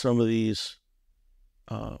went to some of these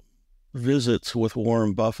visits with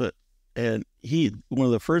Warren Buffett, and one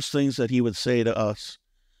of the first things that he would say to us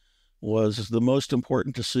was, the most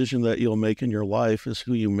important decision that you'll make in your life is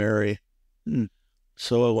who you marry.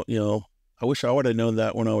 So, I wish I would have known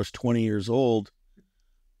that when I was 20 years old.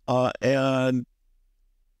 And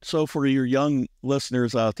so for your young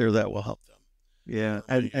listeners out there, that will help them. Yeah.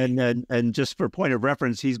 And just for point of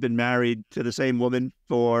reference, he's been married to the same woman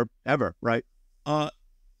forever, right?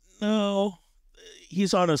 No,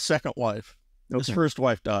 he's on his second wife. Okay. His first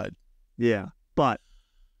wife died. Yeah. But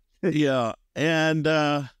yeah. And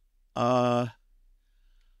I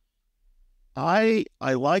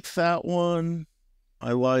like that one.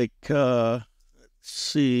 I like let's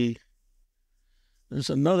see. There's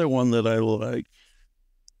another one that I like.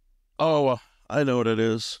 Oh, I know what it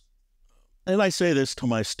is. And I say this to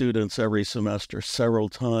my students every semester several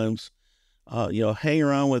times. Hang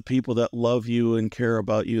around with people that love you and care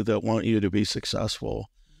about you, that want you to be successful.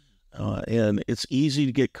 And it's easy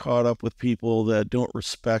to get caught up with people that don't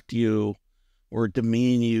respect you or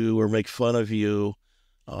demean you or make fun of you,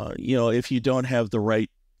 if you don't have the right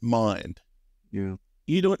mind. Yeah.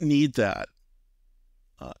 You don't need that.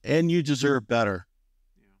 And you deserve better.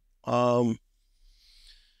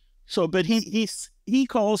 So, but he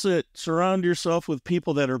calls it surround yourself with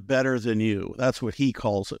people that are better than you. That's what he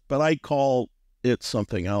calls it. But I call it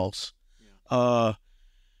something else. Yeah.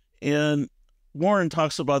 And Warren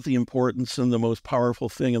talks about the importance and the most powerful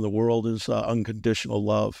thing in the world is unconditional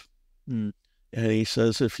love. Mm. And he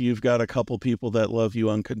says, if you've got a couple people that love you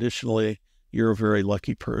unconditionally, you're a very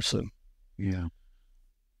lucky person. Yeah.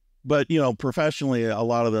 But, professionally, a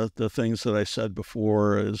lot of the things that I said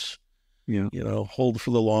before is, hold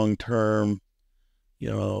for the long term,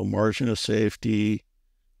 margin of safety,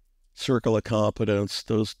 circle of competence.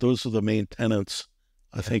 Those are the main tenets,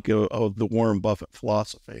 I think, of the Warren Buffett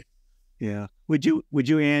philosophy. Yeah. Would you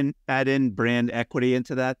add in brand equity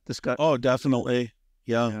into that discussion? Oh, definitely.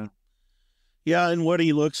 Yeah. Yeah, and what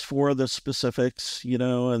he looks for, the specifics,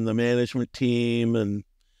 and the management team and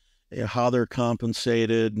how they're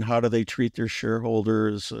compensated and how do they treat their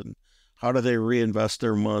shareholders and how do they reinvest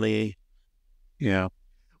their money. Yeah.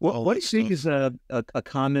 What do you think is a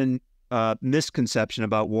common misconception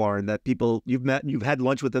about Warren that people you've had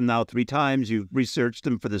lunch with him now 3 times, you've researched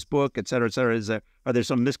him for this book, et cetera, et cetera. Are there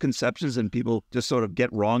some misconceptions and people just sort of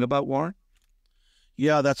get wrong about Warren?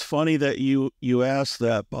 Yeah, that's funny that you asked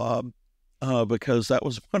that, Bob, because that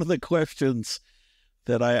was one of the questions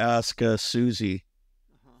that I asked Susie.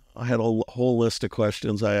 I had a whole list of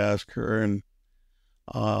questions I asked her,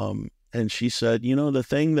 and she said, the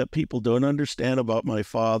thing that people don't understand about my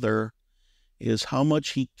father is how much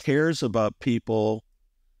he cares about people,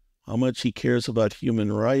 how much he cares about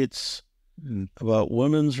human rights, about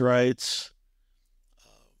women's rights,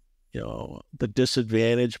 the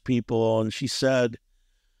disadvantaged people. And she said,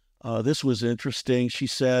 this was interesting. She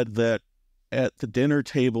said that at the dinner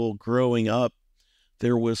table growing up,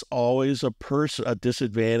 there was always a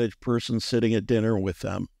disadvantaged person sitting at dinner with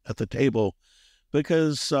them at the table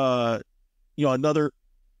because, another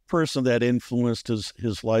person that influenced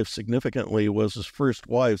his life significantly was his first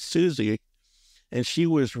wife, Susie, and she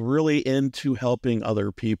was really into helping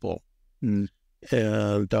other people. And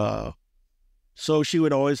so she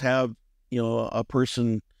would always have, a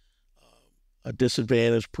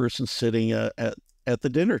disadvantaged person sitting at the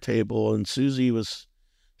dinner table. And Susie's,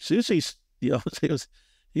 it was,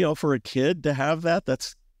 for a kid to have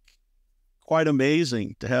that's quite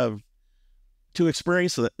amazing to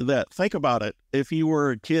experience that. Think about it. If you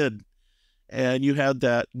were a kid and you had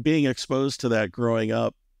that, being exposed to that growing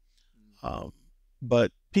up,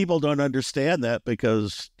 but people don't understand that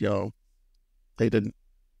because, they didn't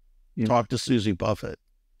talk to Susie Buffett.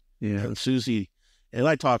 Yeah. And Susie, and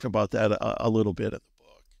I talked about that a little bit in the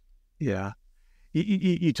book. Yeah.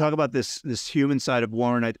 You talk about this human side of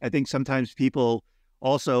Warren. I think sometimes people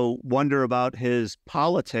also wonder about his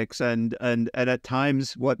politics and at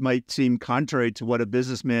times what might seem contrary to what a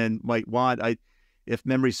businessman might want. If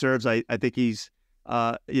memory serves, I think he's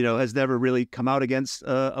has never really come out against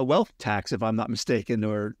a wealth tax, if I'm not mistaken,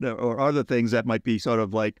 or other things that might be sort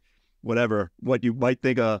of like what you might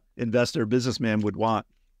think a investor businessman would want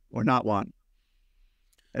or not want.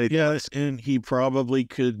 Yes, and he probably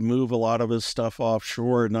could move a lot of his stuff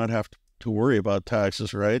offshore and not have to worry about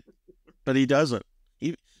taxes, right? But he doesn't.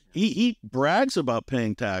 He brags about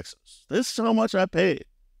paying taxes. This is how much I paid.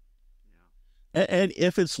 Yeah. And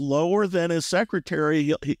if it's lower than his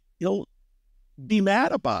secretary, he'll be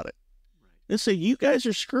mad about it. Right. He'll say, "You guys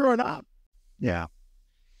are screwing up." Yeah.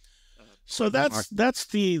 So that's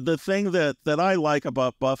the thing that I like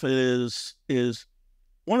about Buffett is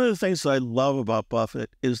one of the things that I love about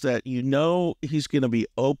Buffett is that he's going to be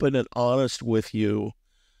open and honest with you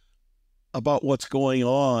about what's going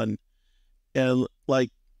on. And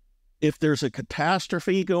like, if there's a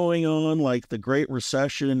catastrophe going on, like the Great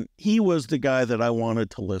Recession, he was the guy that I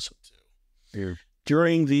wanted to listen to. Yeah.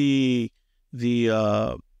 During the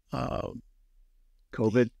COVID.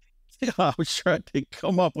 I was trying to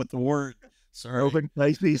come up with the word. Sorry. COVID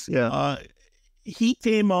crisis. Yeah. He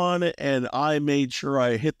came on and I made sure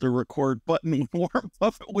I hit the record button when Warren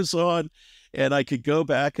Buffett was on, and I could go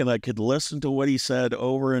back and I could listen to what he said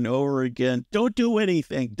over and over again. Don't do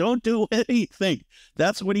anything. Don't do anything.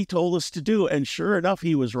 That's what he told us to do. And sure enough,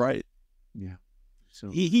 he was right. Yeah. So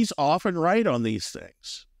he's often right on these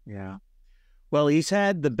things. Yeah. Well, he's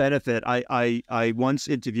had the benefit. I once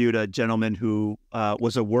interviewed a gentleman who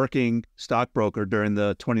was a working stockbroker during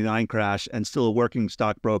the 29 crash and still a working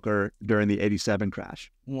stockbroker during the 87 crash.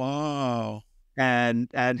 Wow. And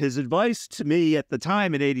his advice to me at the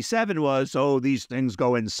time in 87 was, these things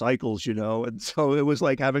go in cycles, And so it was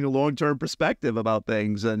like having a long-term perspective about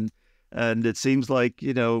things. And it seems like,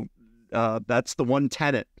 that's the one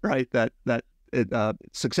tenet, right, that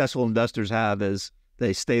successful investors have is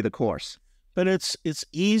they stay the course. But it's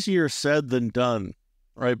easier said than done.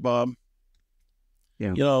 right, Bob?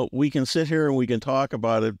 Yeah. You know, we can sit here and we can talk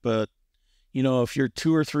about it, but, you know, if you're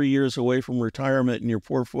 2 or 3 years away from retirement and your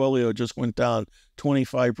portfolio just went down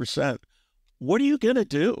 25%, what are you going to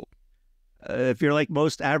do? If you're like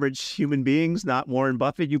most average human beings, not Warren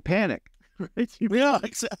Buffett, you panic. Right? Yeah,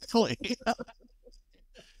 exactly.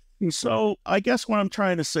 So I guess what I'm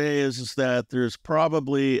trying to say is that there's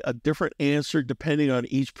probably a different answer depending on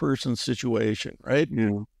each person's situation, right?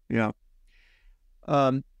 Yeah. Yeah.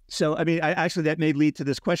 So, I mean, that may lead to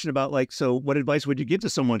this question about like, so what advice would you give to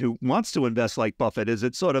someone who wants to invest like Buffett? Is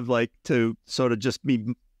it sort of like to sort of just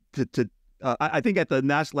be, I think at the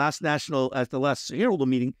last shareholder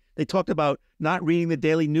meeting, they talked about not reading the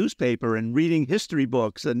daily newspaper and reading history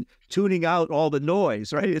books and tuning out all the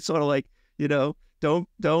noise, right? It's sort of like, you know, don't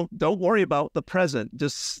worry about the present,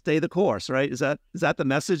 just stay the course, right? Is that the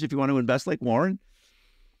message if you want to invest like Warren?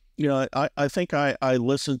 You know, I think I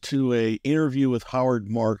listened to a interview with Howard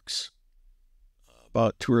Marks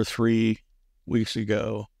about 2 or 3 weeks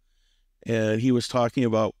ago, and he was talking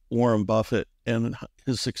about Warren Buffett and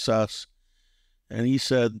his success. And he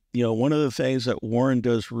said, you know, one of the things that Warren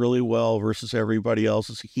does really well versus everybody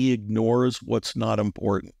else is he ignores what's not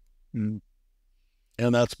important. Mm.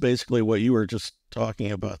 And that's basically what you were just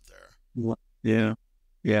talking about there. Yeah.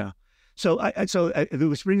 Yeah. So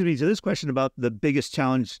this brings me to this question about the biggest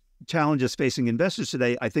challenges facing investors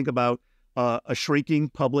today. I think about a shrinking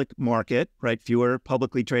public market, right? Fewer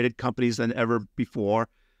publicly traded companies than ever before.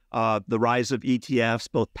 The rise of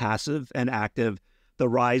ETFs, both passive and active. The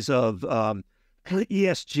rise of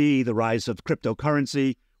ESG, the rise of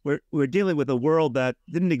cryptocurrency. We're dealing with a world that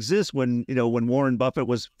didn't exist when Warren Buffett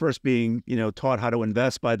was first being, taught how to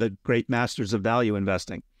invest by the great masters of value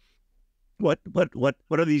investing. What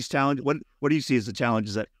are these challenges? What do you see as the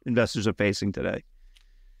challenges that investors are facing today?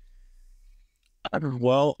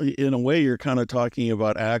 Well, in a way, you're kind of talking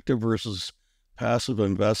about active versus passive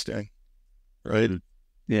investing, right?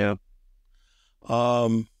 Yeah.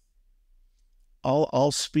 I'll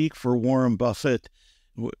speak for Warren Buffett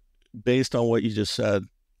based on what you just said.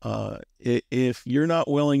 If you're not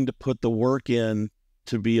willing to put the work in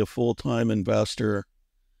to be a full-time investor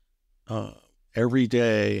every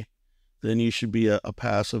day, then you should be a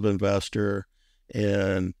passive investor.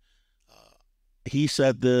 And he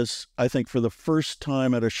said this, I think, for the first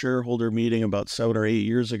time at a shareholder meeting about 7 or 8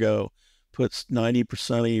 years ago, puts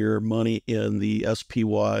 90% of your money in the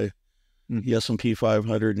SPY, the S&P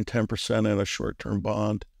 500, and 10% in a short-term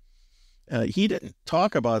bond. He didn't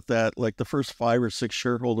talk about that like the first 5 or 6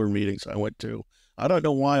 shareholder meetings I went to. I don't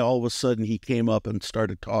know why all of a sudden he came up and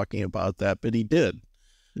started talking about that, but he did.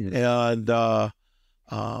 Yeah. And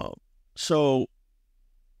so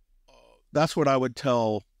that's what I would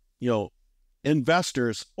tell,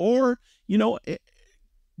 investors, or,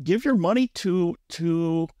 give your money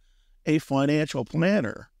to a financial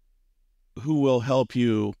planner who will help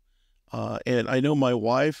you. And I know my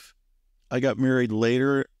wife, I got married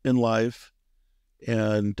later in life,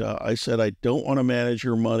 and I said, I don't want to manage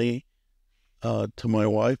your money to my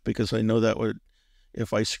wife, because I know that would,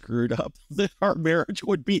 if I screwed up, our marriage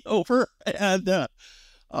would be over.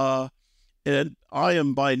 And I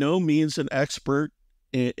am by no means an expert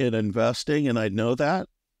in investing, and I know that,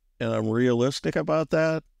 and I'm realistic about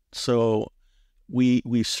that. So we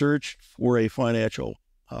searched for a financial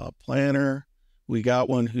planner. We got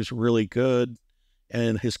one who's really good,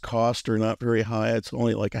 and his costs are not very high. It's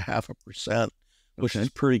only like 0.5%, which is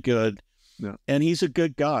pretty good. Yeah. And he's a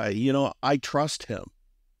good guy. I trust him.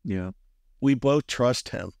 Yeah. We both trust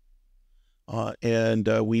him. And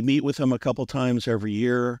we meet with him a couple times every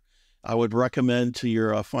year. I would recommend to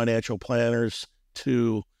your financial planners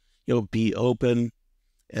to, be open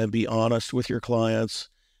and be honest with your clients,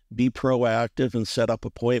 be proactive and set up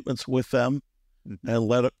appointments with them,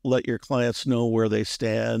 and let your clients know where they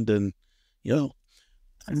stand. And,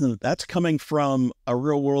 that's coming from a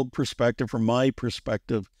real world perspective, from my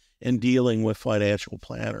perspective in dealing with financial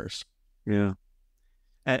planners. Yeah.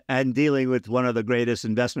 And dealing with one of the greatest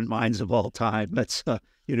investment minds of all time. That's,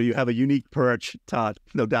 you have a unique perch, Todd,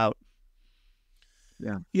 no doubt.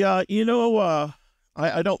 Yeah. Yeah.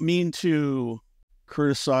 I don't mean to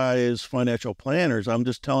criticize financial planners. I'm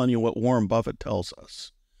just telling you what Warren Buffett tells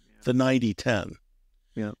us, the 90-10.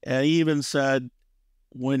 Yeah. And he even said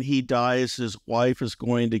when he dies, his wife is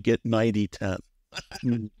going to get 90-10.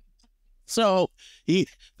 So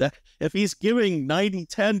if he's giving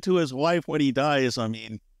 90-10 to his wife when he dies, I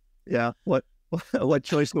mean, yeah, what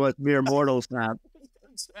choice do mere mortals have?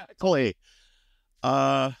 Exactly.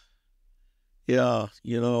 Yeah, So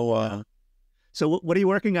what are you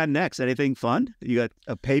working on next? Anything fun? You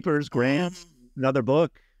got papers, grants, another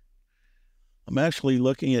book? I'm actually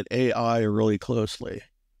looking at AI really closely.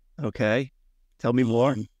 Okay. Tell me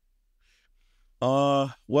more.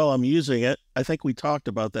 Well, I'm using it. I think we talked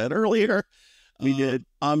about that earlier. We did.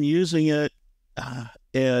 I'm using it,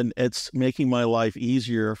 and it's making my life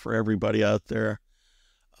easier for everybody out there.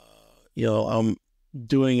 I'm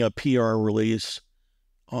doing a PR release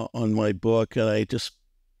on my book, and I just,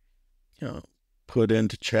 put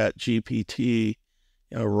into Chat GPT,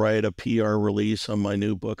 write a PR release on my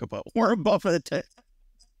new book about Warren Buffett.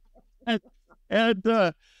 and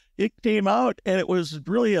it came out, and it was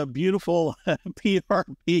really a beautiful PR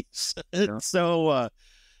piece. Yeah. So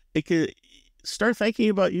it could start thinking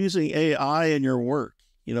about using AI in your work,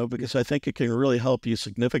 because I think it can really help you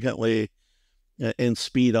significantly and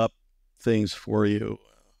speed up things for you.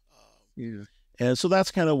 Yeah. And so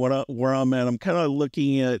that's kind of where I'm at. I'm kind of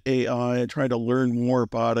looking at AI and trying to learn more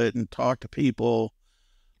about it and talk to people.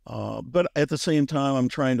 But at the same time, I'm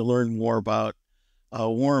trying to learn more about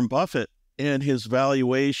Warren Buffett and his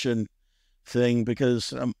valuation thing,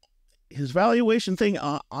 because his valuation thing,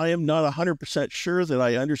 I am not 100% sure that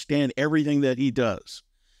I understand everything that he does.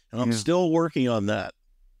 And I'm still working on that.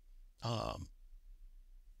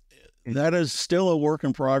 That is still a work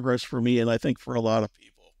in progress for me, and I think for a lot of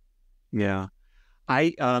people. Yeah.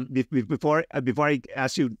 Before I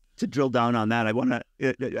ask you to drill down on that, I want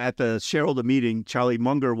to, at the shareholder meeting, Charlie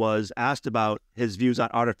Munger was asked about his views on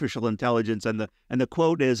artificial intelligence, and the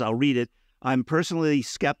quote is, I'll read it: "I'm personally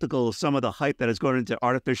skeptical of some of the hype that has gone into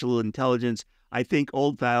artificial intelligence. I think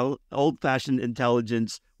old-fashioned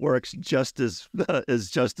intelligence works just as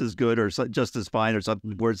good, or just as fine, or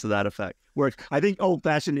something, words to that effect. I think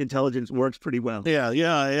old-fashioned intelligence works pretty well."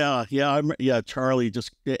 Yeah. Charlie,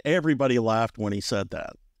 everybody laughed when he said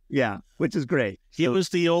that. Yeah, which is great. He was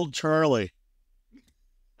the old Charlie.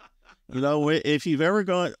 If you've ever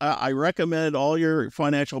gone, I recommend all your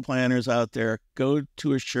financial planners out there, go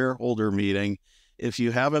to a shareholder meeting. If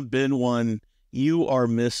you haven't been one, you are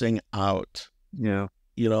missing out. Yeah.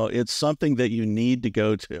 It's something that you need to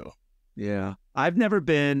go to. Yeah. I've never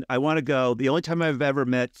been. I want to go. The only time I've ever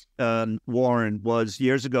met Warren was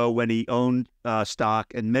years ago when he owned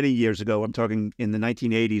stock, and many years ago, I'm talking in the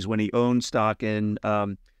 1980s, when he owned stock in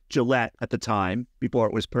Gillette at the time, before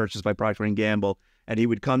it was purchased by Procter & Gamble. And he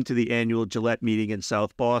would come to the annual Gillette meeting in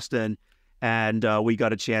South Boston, and we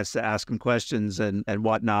got a chance to ask him questions and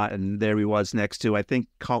whatnot. And there he was next to, I think,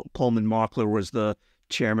 Coleman Markler was the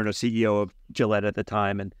chairman or CEO of Gillette at the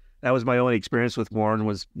time. And that was my only experience with Warren,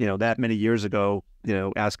 was, that many years ago,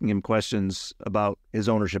 asking him questions about his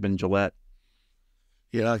ownership in Gillette.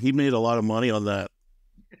 Yeah, he made a lot of money on that.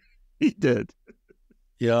 He did.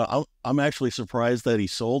 Yeah, I'm actually surprised that he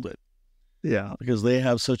sold it. Yeah. Because they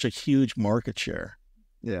have such a huge market share.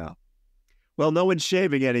 Yeah. Well, no one's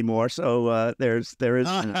shaving anymore, so there is.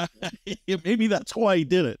 Maybe that's why he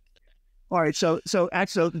did it. All right, so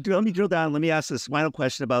actually, let me drill down. Let me ask this final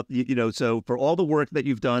question about, so for all the work that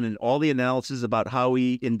you've done and all the analysis about how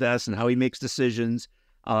he invests and how he makes decisions,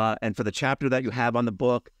 and for the chapter that you have on the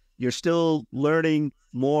book, you're still learning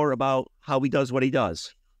more about how he does what he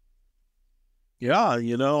does. Yeah,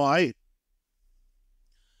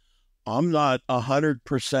 I'm not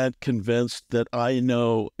 100% convinced that I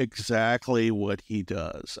know exactly what he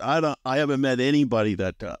does. I haven't met anybody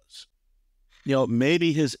that does.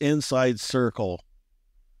 Maybe his inside circle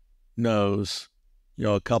knows,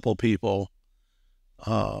 a couple people,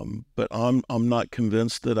 but I'm not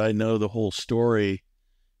convinced that I know the whole story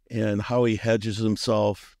and how he hedges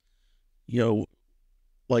himself.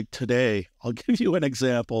 Like today, I'll give you an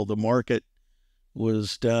example. The market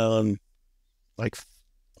was down like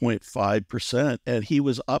 0.5%, and he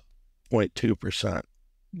was up 0.2%.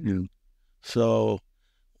 Mm. So,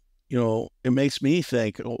 it makes me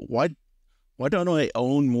think, why don't I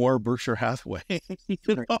own more Berkshire Hathaway?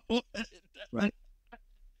 Right.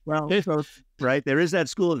 Well, right. There is that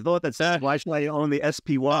school of thought that says, why should I own the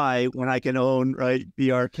SPY when I can own, right,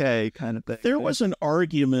 BRK kind of thing? There was an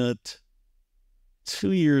argument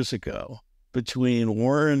 2 years ago between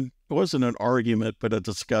Warren. It wasn't an argument, but a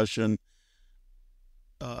discussion.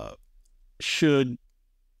 Should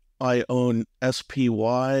I own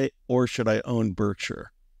SPY or should I own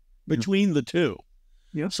Berkshire? Between the two.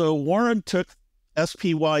 Yeah. So Warren took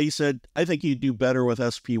SPY. He said, I think you do better with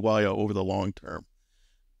SPY over the long term,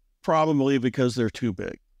 probably because they're too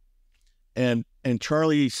big. And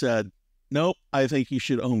Charlie said, nope, I think you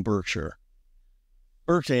should own Berkshire.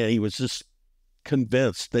 Berkshire, he was just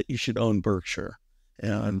convinced that you should own Berkshire.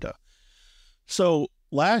 And so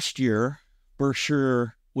last year,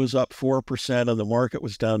 Berkshire was up 4% and the market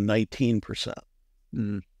was down 19%.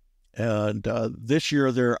 And this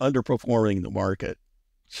year they're underperforming the market.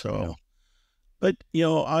 So But,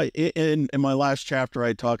 in my last chapter,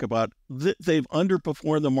 I talk about they've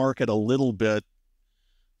underperformed the market a little bit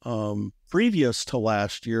previous to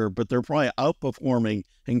last year, but they're probably outperforming,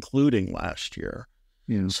 including last year.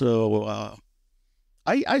 Yeah. So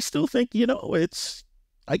I still think, it's,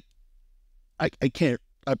 I can't,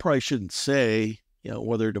 I probably shouldn't say,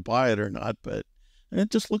 whether to buy it or not, but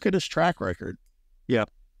just look at his track record. Yeah.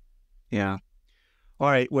 Yeah. All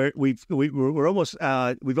right. We're almost,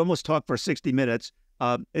 we've almost talked for 60 minutes.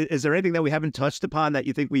 Is there anything that we haven't touched upon that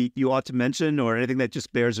you think you ought to mention, or anything that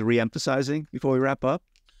just bears re-emphasizing before we wrap up?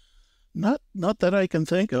 Not that I can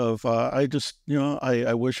think of. I just,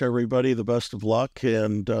 I wish everybody the best of luck,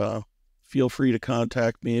 and feel free to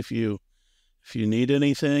contact me if you need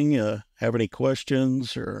anything, have any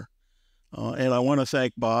questions, or and I want to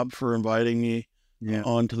thank Bob for inviting me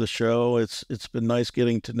onto the show. It's been nice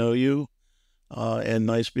getting to know you, and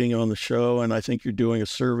nice being on the show. And I think you're doing a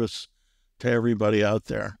service to everybody out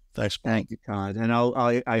there. Thanks, Bob. Thank you, Todd. And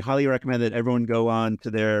I highly recommend that everyone go on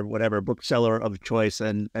to their whatever bookseller of choice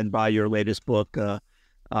and buy your latest book,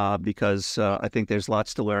 because I think there's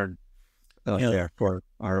lots to learn there for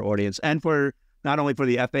our audience, and for not only for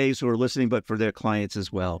the FAs who are listening, but for their clients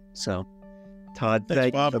as well. So, Todd,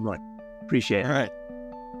 thank you so much. Appreciate it. All right.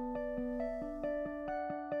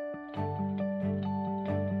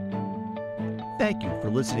 Thank you for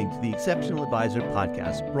listening to the Exceptional Advisor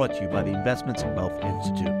podcast, brought to you by the Investments and Wealth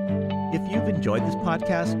Institute. If you've enjoyed this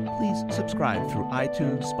podcast, please subscribe through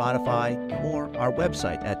iTunes, Spotify, or our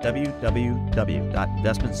website at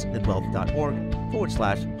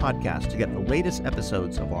www.investmentsandwealth.org/podcast to get the latest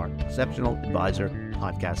episodes of our Exceptional Advisor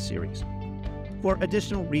podcast series. For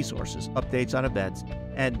additional resources, updates on events,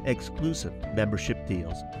 and exclusive membership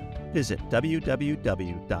deals, visit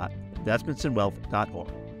www.investmentsandwealth.org.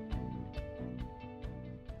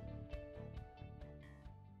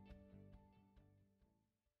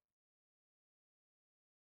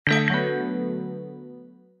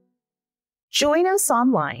 Join us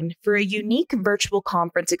online for a unique virtual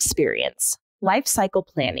conference experience, Life Cycle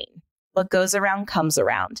Planning. What goes around comes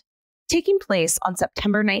around, taking place on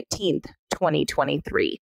September 19th,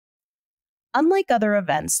 2023. Unlike other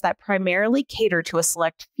events that primarily cater to a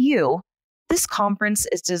select few, this conference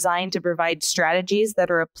is designed to provide strategies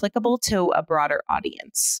that are applicable to a broader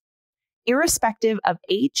audience. Irrespective of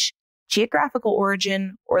age, geographical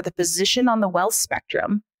origin, or the position on the wealth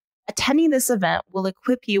spectrum, attending this event will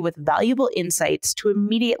equip you with valuable insights to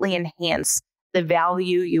immediately enhance the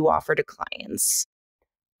value you offer to clients.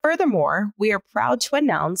 Furthermore, we are proud to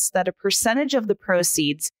announce that a percentage of the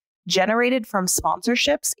proceeds generated from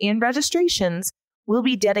sponsorships and registrations will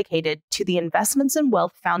be dedicated to the Investments and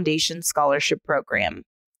Wealth Foundation Scholarship Program.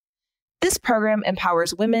 This program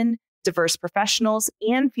empowers women, diverse professionals,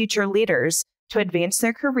 and future leaders to advance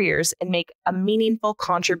their careers and make a meaningful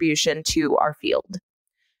contribution to our field.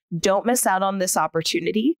 Don't miss out on this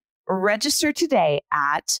opportunity. Register today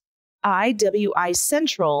at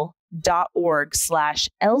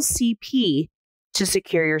iwicentral.org/LCP to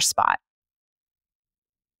secure your spot.